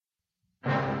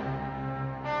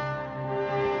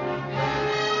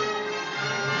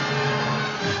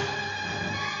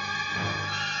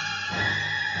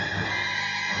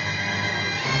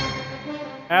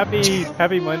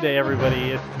Happy Monday,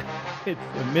 everybody. It's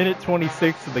a minute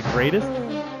 26 of the greatest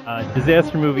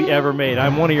disaster movie ever made.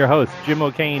 I'm one of your hosts, Jim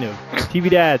O'Kane of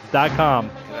TVDads.com.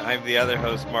 And I'm the other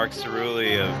host, Mark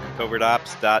Cerulli of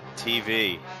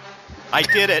covertops.tv. I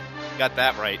did it. Got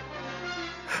that right.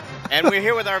 And we're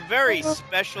here with our very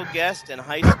special guest and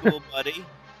high school buddy,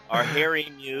 our hairy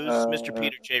muse, Mr.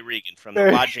 Peter J. Regan from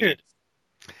the Lodging Industry.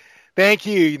 Thank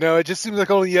you. You know, it just seems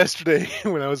like only yesterday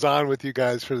when I was on with you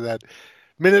guys for that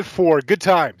minute 4. Good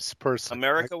times, personally.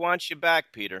 America wants you back,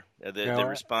 Peter. The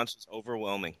response is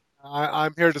overwhelming.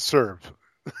 I'm here to serve.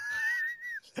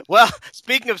 Well,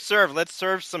 speaking of serve, let's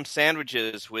serve some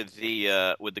sandwiches with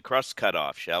the crust cut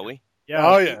off, shall we? Yeah.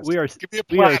 Oh yes. Give me a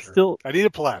platter. I need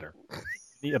a platter.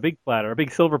 A big platter, a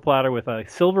big silver platter with a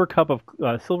silver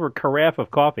carafe of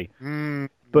coffee.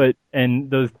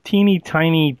 And those teeny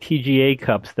tiny TGA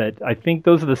cups that I think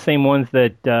those are the same ones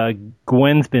that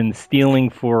Gwen's been stealing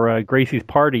for Gracie's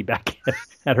party back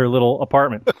at her little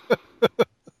apartment.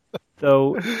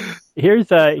 So here's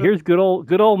good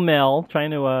old Mel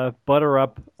trying to butter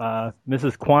up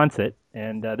Mrs. Quonset,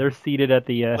 and they're seated at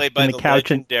the played by the couch.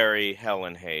 Legendary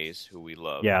Helen Hayes, who we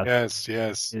love. Yeah, yes,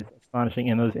 it's astonishing,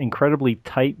 and those incredibly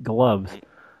tight gloves.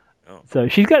 Oh. So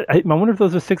she's got. I wonder if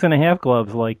those are 6.5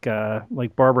 gloves like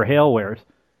Barbara Hale wears.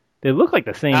 They look like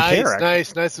the same pair.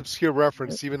 Nice obscure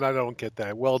reference. Even I don't get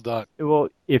that. Well done. Well,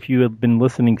 if you had been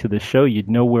listening to the show, you'd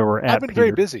know where we're at. I've been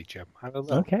very busy, Jim. I don't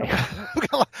know. Okay.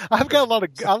 I've got a lot of.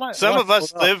 Some of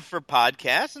us live for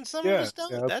podcasts, and some of us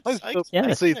don't.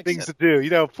 I see things to do. You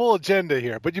know, full agenda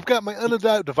here. But you've got my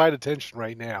undivided attention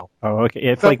right now. Oh, okay.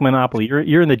 It's like Monopoly.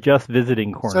 You're in the just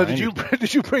visiting corner. So did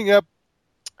you bring up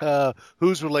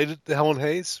who's related to Helen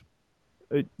Hayes?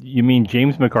 You mean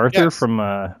James MacArthur from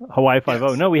Hawaii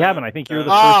Five-0? No, we haven't. I think you're the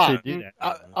first to do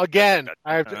that. Again,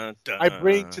 I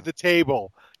bring to the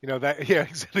table. You know that. Yeah,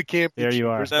 it can't be. There you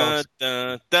are.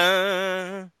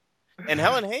 And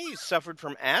Helen Hayes suffered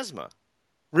from asthma.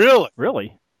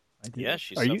 Really? Yeah,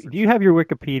 she. Do you have your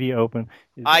Wikipedia open?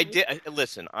 I did.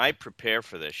 Listen, I prepare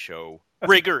for this show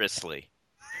rigorously.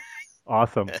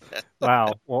 Awesome!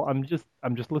 Wow. Well, I'm just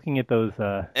looking at those.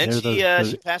 And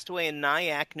she passed away in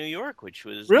Nyack, New York, which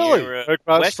was near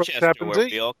Westchester, where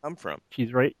we all come from.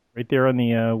 She's right there on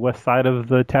the west side of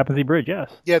the Tappan Zee Bridge.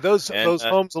 Yes. Yeah, those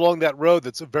homes along that road.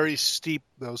 That's a very steep.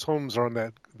 Those homes are on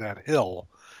that hill.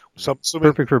 So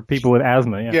perfect for people with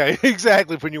asthma. Yeah,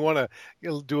 exactly. When you want to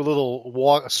do a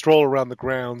little stroll around the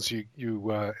grounds,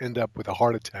 you end up with a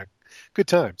heart attack. Good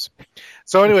times.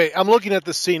 So anyway, I'm looking at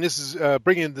this scene. This is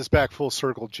bringing this back full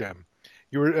circle, Jim.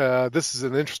 This is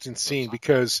an interesting scene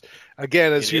because,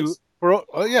 again, as you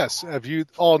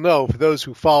all know, for those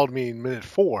who followed me in minute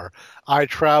 4, I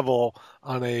travel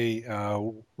on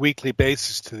a weekly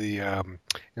basis to the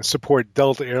and support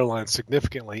Delta Airlines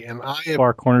significantly, and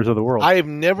far corners of the world. I have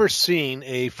never seen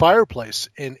a fireplace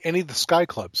in any of the Sky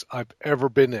Clubs I've ever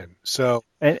been in. So.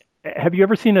 Have you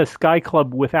ever seen a Sky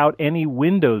Club without any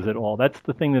windows at all? That's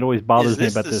the thing that always bothers me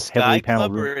about this heavily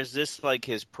paneled room. Or is this like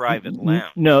his private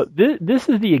lounge? No, this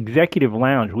is the executive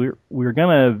lounge. We're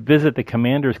going to visit the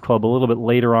Commanders Club a little bit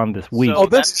later on this week. So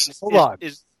hold on.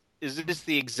 Is this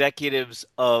the executives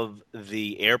of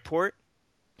the airport?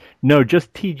 No,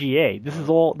 just TGA. This is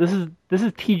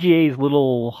TGA's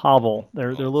little hovel.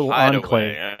 Their little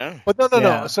enclave. But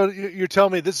no. So you're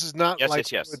telling me this is not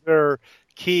with their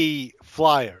key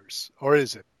flyers, or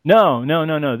is it? No.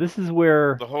 This is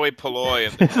where the hoi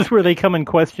polloi. This is where they come and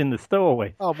question the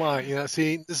stowaway. Oh my!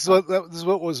 See, this is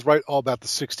what was right all about the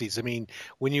 '60s. I mean,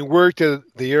 when you worked at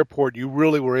the airport, you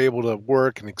really were able to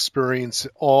work and experience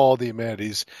all the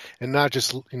amenities, and not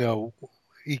just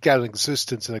eke out an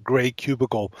existence in a gray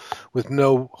cubicle with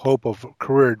no hope of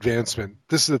career advancement.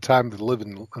 This is the time to live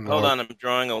in. Hold on, I'm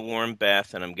drawing a warm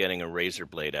bath and I'm getting a razor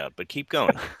blade out. But keep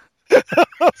going. I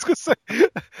was going to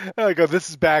say, this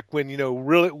is back when,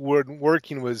 really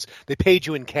working was, they paid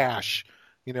you in cash,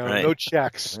 right. No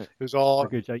checks. It was all.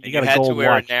 You had to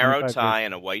wear a narrow tie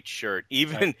and a white shirt,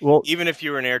 even if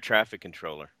you were an air traffic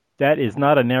controller. That is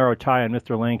not a narrow tie on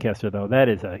Mr. Lancaster, though. That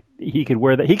is he could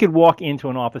wear that. He could walk into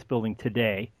an office building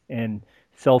today and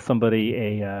sell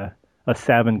somebody a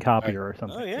Savin copier or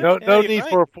something. Oh, yeah. No need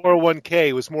for a 401k.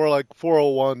 It was more like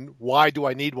 401. Why do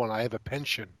I need one? I have a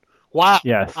pension. Wow.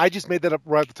 Yes. I just made that up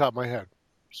right at the top of my head.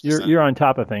 You're on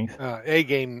top of things. A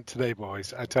game today,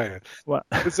 boys. I tell you. Well,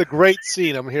 it's a great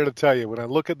scene. I'm here to tell you. When I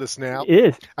look at this now. It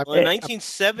is. In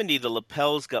 1970, the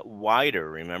lapels got wider.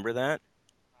 Remember that?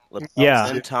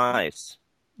 Lapels and ties.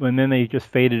 And then they just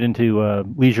faded into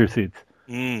leisure suits.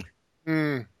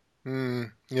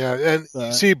 Yeah, and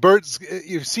you see Bert's.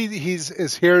 You see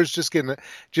his hair is just getting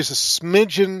just a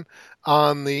smidgen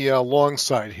on the long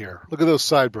side here. Look at those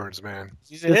sideburns, man.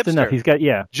 He's a Just enough. hipster. He's got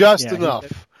Just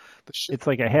enough. It's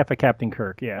like a half a Captain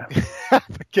Kirk. Yeah.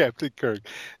 Captain Kirk.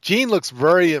 Jean looks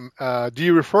very. Do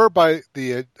you refer by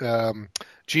the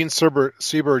Jean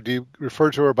Sieber? Do you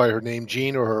refer to her by her name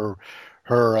Jean or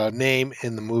her name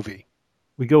in the movie?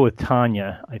 We go with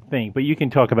Tanya, I think, but you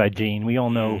can talk about Jean. We all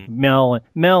know Mel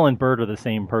and Bert are the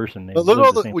same person. But look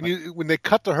at all when they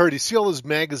cut to her. Do you see all those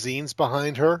magazines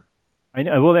behind her? I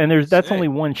know. Well, and that's only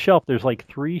one shelf. There's like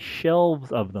 3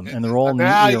 shelves of them, and they're all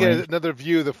now you neatly get arranged. another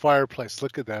view of the fireplace.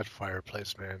 Look at that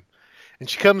fireplace, man. And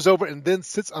she comes over and then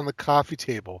sits on the coffee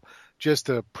table just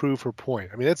to prove her point.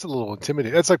 I mean, that's a little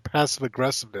intimidating. That's like passive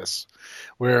aggressiveness,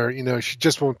 where she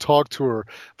just won't talk to her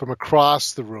from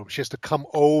across the room. She has to come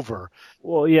over.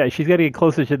 Well, yeah, she's got to get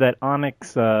closer to that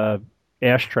onyx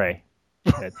ashtray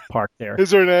that's parked there.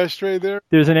 Is there an ashtray there?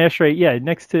 There's an ashtray, yeah,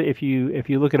 next to if you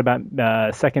look at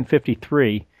about second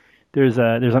 53, there's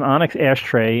an onyx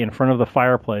ashtray in front of the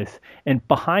fireplace, and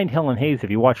behind Helen Hayes,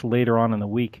 if you watch later on in the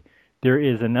week, there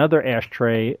is another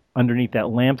ashtray underneath that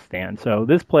lampstand. So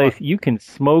this place, you can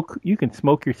smoke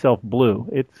yourself blue.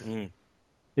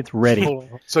 It's ready.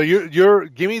 So you're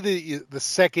give me the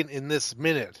second in this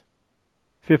minute.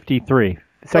 53.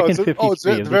 Second 53. Oh, it's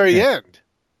at the very end.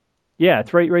 Yeah,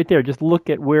 it's right there. Just look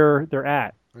at where they're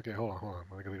at. Okay, hold on.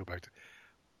 I'm gonna go back to.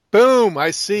 Boom! I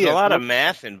see There's it. a lot of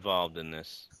math involved in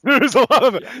this. There's a lot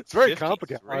of it. Yeah, it's very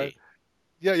complicated.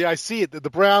 Yeah, I see it. The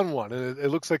brown one, and it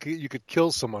looks like you could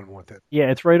kill someone with it.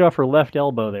 Yeah, it's right off her left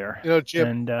elbow there.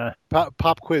 Jim. And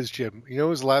pop quiz, Jim. You know,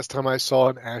 when was the last time I saw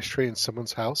an ashtray in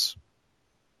someone's house?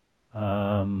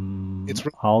 I'll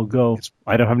go.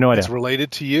 I don't have no idea. It's related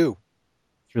to you.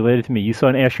 It's related to me. You saw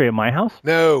an ashtray at my house?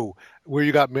 No, where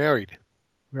you got married.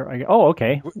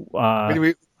 Okay.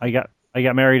 I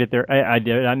got married at there. I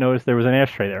did not notice there was an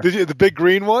ashtray there. Did you? The big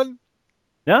green one?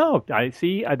 No, I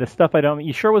see the stuff I don't.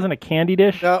 You sure it wasn't a candy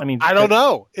dish? No, I don't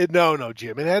know. No,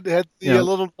 Jim. It had the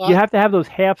little. You have to have those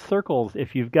half circles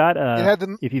if you've got It had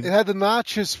the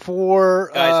notches for.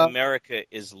 Guys, America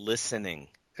is listening.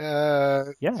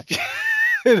 Yeah.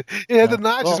 It had the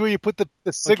notches where you put the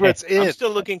cigarettes in. I'm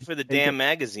still looking for the damn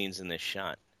magazines in this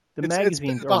shot. The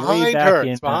magazines it's are behind way back her. in.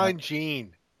 It's behind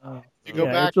Jean. You go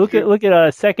back. Look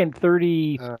at second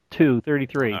 32,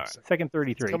 33. Right. Second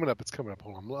 33. It's coming up.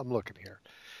 Hold on. I'm looking here.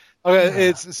 Okay,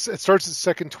 it starts at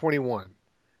second 21.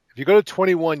 If you go to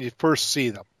 21, you first see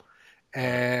them,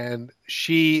 and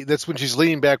that's when she's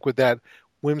leaning back with that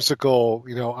whimsical.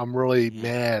 I'm really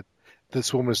mad.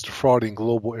 This woman is defrauding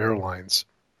global airlines.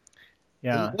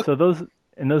 Yeah. So those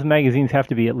magazines have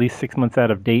to be at least 6 months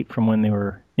out of date from when they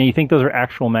were. Now, you think those are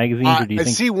actual magazines, or do you think?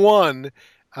 I see one.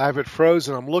 I have it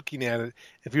frozen. I'm looking at it.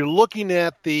 If you're looking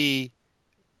at the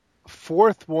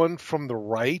fourth one from the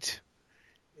right,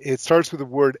 it starts with the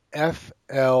word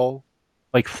FL.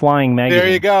 Like flying magazine. There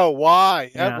you go.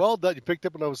 Y. Yeah. Well done. You picked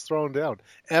up what I was throwing down.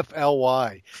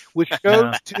 FLY, which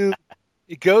goes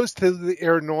to the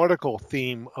aeronautical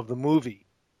theme of the movie.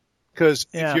 Because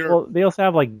they also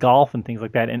have like golf and things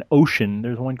like that, and ocean.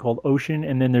 There's one called Ocean,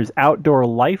 and then there's Outdoor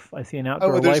Life. I see an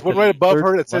Outdoor Life. There's one right above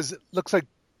her that says it looks like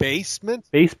basement.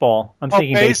 Baseball. I'm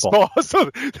thinking baseball.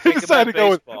 So they decided to go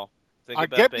with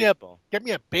get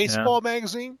me a baseball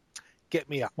magazine. Get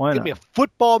me a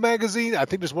football magazine. I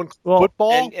think there's one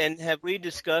football. And have we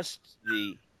discussed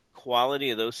the quality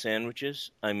of those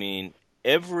sandwiches? I mean,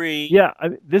 this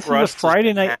is a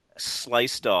Friday night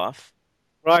sliced off.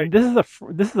 Right. This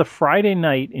is a Friday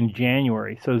night in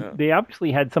January, so they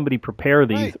obviously had somebody prepare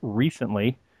these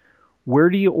recently. Where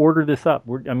do you order this up?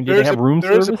 Do they have room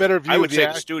service? A better view I would of say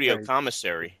the studio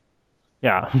commissary.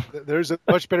 Yeah. There's a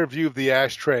much better view of the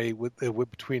ashtray with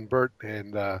between Bert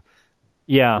and.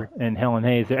 And Helen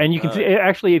Hayes there, and you can see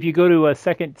actually if you go to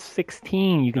second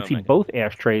 16, you can see both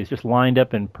ashtrays just lined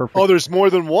up in perfect. Oh, there's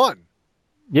more than one.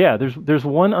 Yeah, there's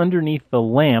one underneath the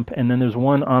lamp, and then there's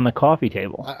one on the coffee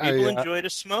table. People enjoyed a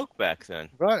smoke back then.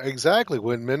 Right, exactly.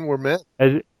 When men were men.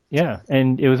 And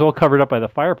it was all covered up by the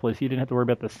fireplace. You didn't have to worry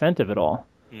about the scent of it all.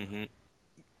 Mm-hmm.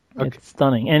 Okay. It's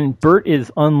stunning. And Bert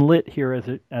is unlit here as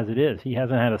it is. He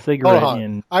hasn't had a cigarette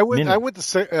in. I went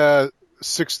to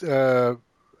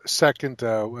second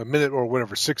a minute or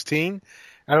whatever 16.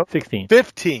 16.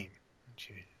 15.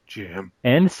 Jim.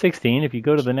 And 16, if you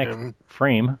go to the next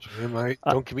frame. Jim,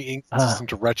 don't give me inconsistent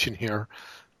direction here.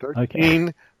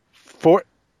 13, 4.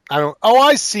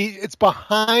 I see. It's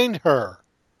behind her.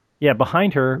 Yeah,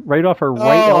 behind her, right off her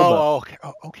right elbow.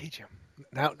 Okay, Jim.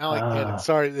 Now I get it.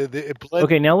 Sorry, it bled.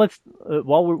 Okay, now let's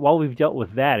while we've dealt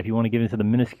with that, if you want to get into the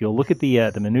minuscule, look at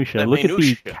the minutia. The Look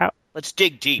minutia. at the couch. Let's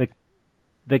dig deep.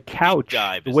 The couch. Deep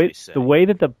dive, the as way they say. the way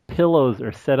that the pillows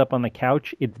are set up on the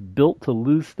couch, it's built to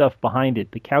lose stuff behind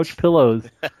it. The couch pillows,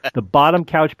 the bottom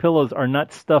couch pillows are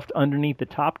not stuffed underneath the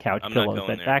top couch I'm pillows. not going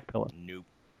That there. back pillow. Nope.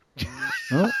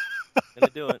 Huh?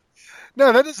 Gonna do it.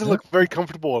 No, that doesn't look very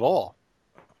comfortable at all.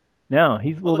 No,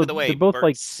 he's Well, look at the way they're both Bert's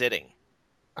like sitting.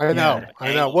 I know. Yeah.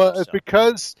 I know. Angle Well, it's himself.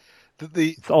 because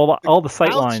the it's all the sight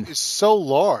couch lines. is so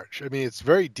large. I mean, it's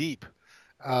very deep.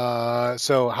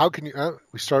 So how can you?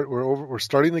 We're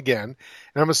starting again,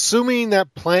 and I'm assuming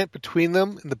that plant between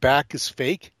them in the back is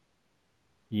fake.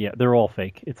 Yeah, they're all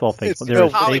fake. It's all fake. It's They're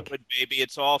fake. Hollywood, baby.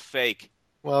 It's all fake.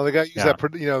 Well, they got to use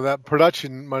Yeah. that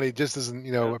production money just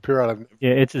doesn't appear out of.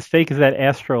 Yeah, it's as fake as that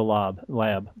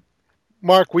lab.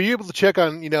 Mark, were you able to check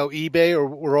on eBay or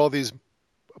where all these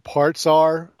parts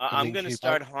are? I'm going can to you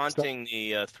start buy stuff? haunting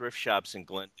the thrift shops in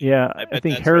Glendale. Yeah, I I bet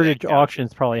think that's where that Heritage couch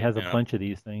Auctions is. probably has a Yeah. bunch of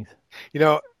these things.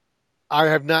 I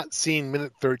have not seen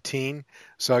minute 13,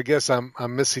 so I guess I'm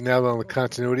missing out on the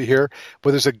continuity here.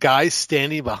 But there's a guy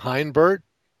standing behind Bert.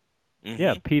 Mhm.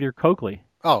 Yeah, Peter Coakley,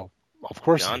 Oh, of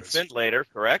course. John it is. Findlater,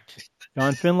 correct?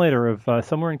 John Finlater of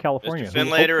somewhere in California. Mr. who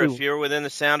Findlater, hopefully- if you're within the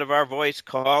sound of our voice,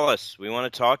 call us. We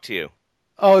want to talk to you.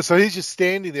 Oh, so he's just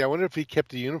standing there. I wonder if he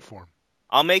kept a uniform.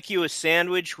 I'll make you a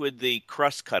sandwich with the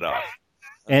crust cut off.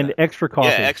 and extra coffee.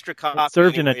 Yeah, extra coffee.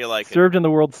 served in anywhere you like served in the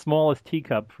world's smallest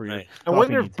teacup for your. Right. I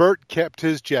wonder if needs. Bert kept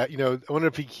his jacket. I wonder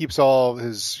if he keeps all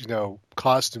his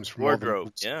costumes it. from all the Wardrobe.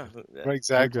 movies. Yeah. Right,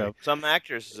 exactly. Wardrobe. Some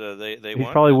actors, they He's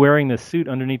want probably wearing the suit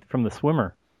underneath from the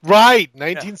swimmer. Right, his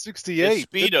 1968.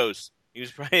 Speedos. He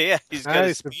was probably, he's got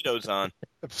his Nice. Speedos on.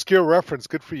 Obscure reference.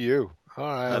 Good for you. All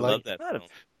right, I love that. Not a-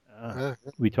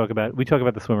 film. We talk about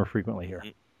the swimmer frequently here,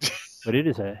 but it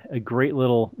is a great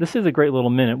little. This is a great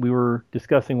little minute. We were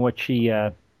discussing what she,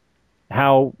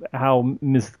 how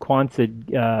Ms.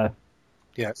 Quonset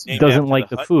Yes. Named doesn't after like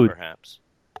the hut, food. Perhaps.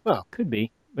 Could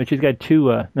be, but she's got two.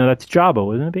 No, that's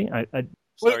Jabbo, isn't it?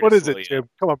 Sorry What to is slow it, you Jim?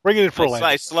 Come on, bring it in for a I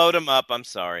land. slowed him up. I'm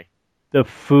sorry. The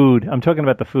food. I'm talking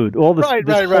about the food. All this. Right,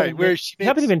 this right, whole- right. Where she we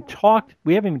haven't makes- even talked.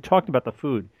 We haven't even talked about the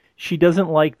food. She doesn't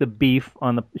like the beef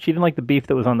on the. She didn't like the beef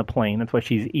that was on the plane. That's why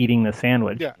she's eating the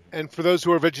sandwich. Yeah, and for those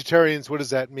who are vegetarians, what does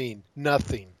that mean?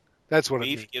 Nothing. That's what it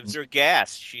Beef means. gives her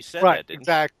gas. She said Right, that, didn't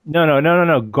exactly. No.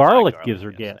 Garlic garlic, gives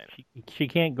her yes, gas. I She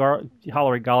can't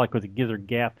tolerate garlic because it gives her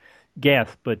gas.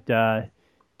 But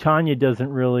Tanya doesn't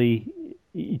really.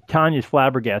 Tanya's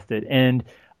flabbergasted, and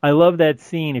I love that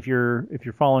scene. If you're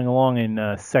following along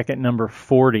in second number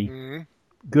 40, Mhm.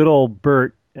 good old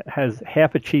Bert has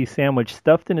half a cheese sandwich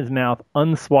stuffed in his mouth,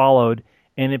 unswallowed,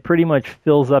 and it pretty much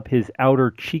fills up his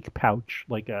outer cheek pouch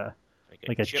like a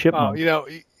chip. chipmunk. He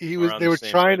We're was. on They the were same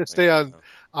trying to wavelength, stay so.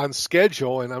 on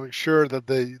schedule, and I'm sure that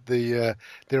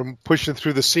they're pushing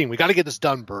through the scene. We got to get this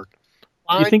done, Bert.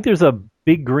 You think there's a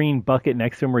big green bucket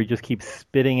next to him where he just keeps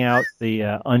spitting out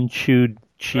the unchewed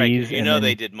cheese? Right, you and know then-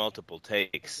 they did multiple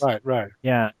takes. Right.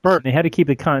 Yeah, Bert. They had to keep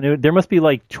the continuity. There must be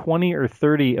like 20 or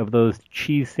 30 of those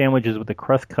cheese sandwiches with the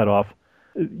crust cut off,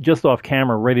 just off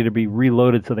camera, ready to be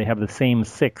reloaded, so they have the same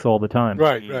 6 all the time.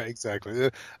 Right,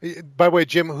 exactly. By the way,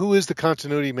 Jim, who is the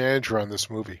continuity manager on this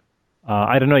movie?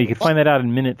 I don't know. You can find that out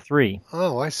in minute 3.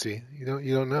 Oh, I see. You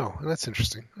don't know. That's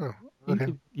interesting. Oh,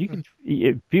 okay.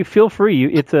 You feel free.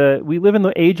 We live in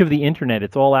the age of the internet.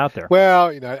 It's all out there. Well,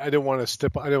 I don't want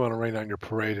to rain on your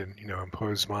parade and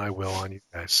impose my will on you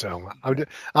guys. So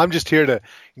I'm just here to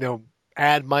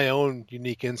add my own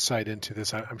unique insight into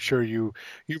this. I'm sure you've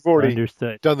already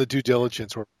Understood. done the due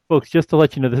diligence. Or Folks, just to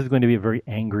let you know, this is going to be a very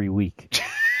angry week.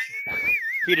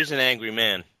 Peter's an angry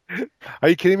man. are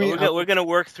you kidding me? We're going to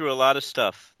work through a lot of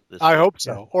stuff. I hope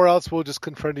so. Or else we'll just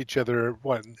confront each other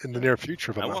in the near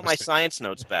future. If I'm I not want my mistaken. science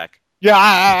notes back.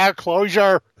 Yeah,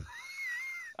 closure.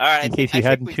 All right. In case you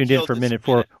hadn't tuned in for minute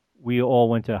 4, we all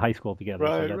went to high school together.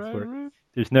 Right, so that's where right.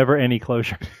 there's never any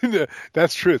closure.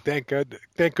 That's true. Thank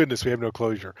goodness we have no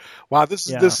closure. Wow, this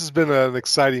has been an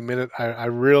exciting minute. I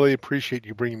really appreciate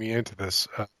you bringing me into this.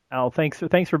 Al, thanks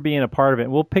for being a part of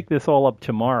it. We'll pick this all up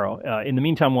tomorrow. In the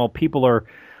meantime, while people are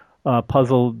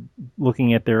puzzled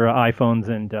looking at their iPhones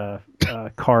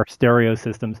and car stereo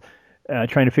systems,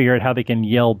 trying to figure out how they can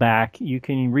yell back, you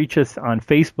can reach us on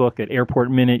Facebook at Airport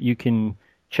Minute. You can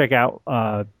check out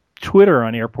Twitter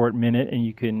on Airport Minute, and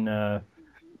you can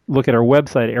look at our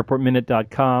website,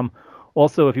 airportminute.com.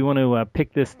 Also, if you want to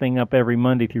pick this thing up every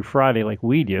Monday through Friday like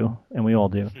we do, and we all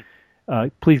do,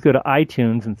 please go to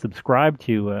iTunes and subscribe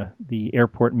to the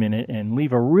Airport Minute and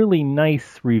leave a really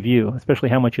nice review, especially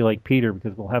how much you like Peter,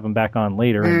 because we'll have him back on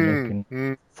later, and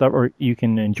you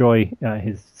can enjoy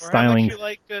his styling. How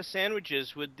much you like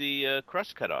sandwiches with the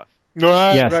crust cut off?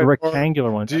 Right, yes, the rectangular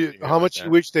ones. How much you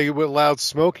wish they would allow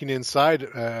smoking inside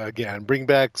again? Bring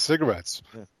back cigarettes.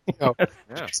 Yeah.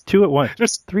 Just 2 at once.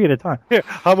 Just 3 at a time. Yeah.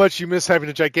 How much you miss having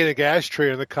a gigantic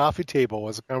ashtray on the coffee table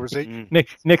as a conversation?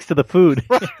 Next to the food.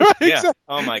 Right, yeah. Exactly.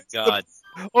 Oh, my God.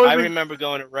 I remember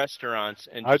going to restaurants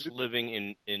and just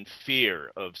living in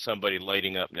fear of somebody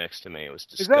lighting up next to me. It was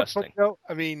disgusting. Is that,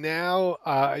 I mean,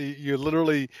 now you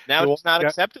literally... Now it's not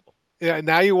acceptable. Yeah,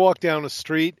 now you walk down the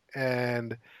street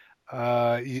and...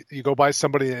 you go by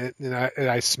somebody and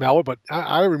I smell it, but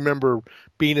I remember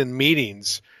being in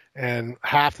meetings and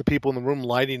half the people in the room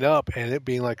lighting up and it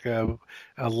being like a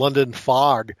London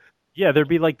fog. Yeah, there'd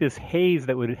be like this haze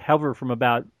that would hover from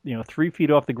about 3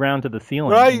 feet off the ground to the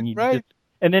ceiling. Right, right.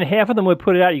 And then half of them would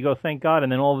put it out. You go, thank God,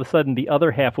 and then all of a sudden the other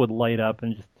half would light up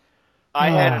and just. I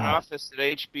had an office at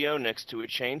HBO next to a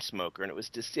chain smoker, and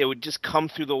it would just come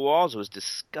through the walls. It was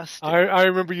disgusting. I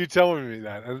remember you telling me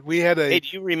that. We had Hey, do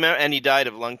you remember? And he died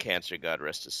of lung cancer. God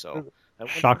rest his soul.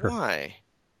 Shocker. Why?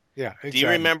 Yeah. Exactly. Do you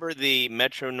remember the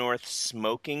Metro North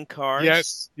smoking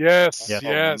cars? Yes.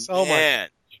 Oh man,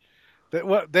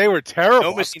 they were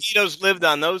terrible. No mosquitoes lived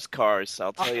on those cars.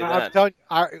 I'll tell you that. I'm telling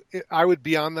you, I would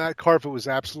be on that car if it was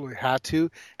absolutely had to,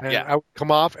 and I would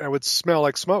come off and I would smell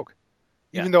like smoke.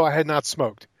 Even though I had not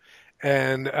smoked.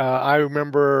 And I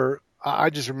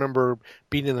just remember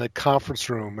being in a conference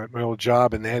room at my old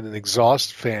job and they had an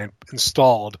exhaust fan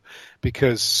installed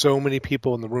because so many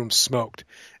people in the room smoked.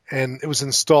 And it was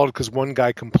installed because one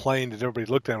guy complained and everybody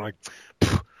looked at him like,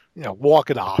 walk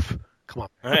it off. Come on.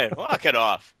 All right, walk it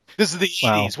off. This is the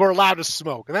 80s. We're allowed to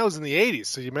smoke. And that was in the 80s.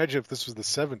 So you imagine if this was the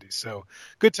 70s. So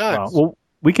good times. Well,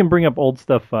 we can bring up old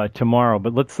stuff tomorrow,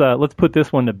 but let's put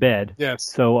this one to bed. Yes.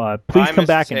 So please come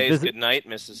back and Hayes. visit. Good night,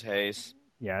 Mrs. Hayes.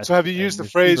 Yeah. So have you used the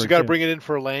phrase "you got to bring it in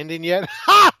for a landing" yet?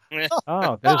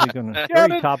 Oh, there's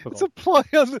very topical. It's a play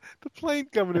on the plane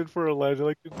coming in for a landing,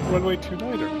 like runway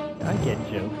 29er. I get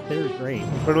jokes. They're great.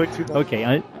 Runway 29er.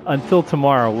 Okay. Until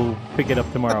tomorrow, we'll pick it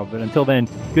up tomorrow. But until then,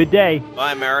 good day.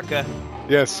 Bye, America.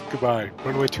 Yes. Goodbye.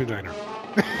 Runway 29er.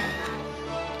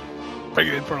 Bring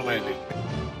it in for a landing.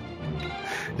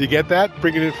 You get that?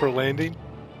 Bring it in for a landing?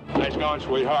 Nice going,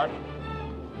 sweetheart.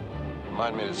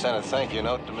 Remind me to send a thank you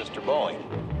note to Mr. Bowling.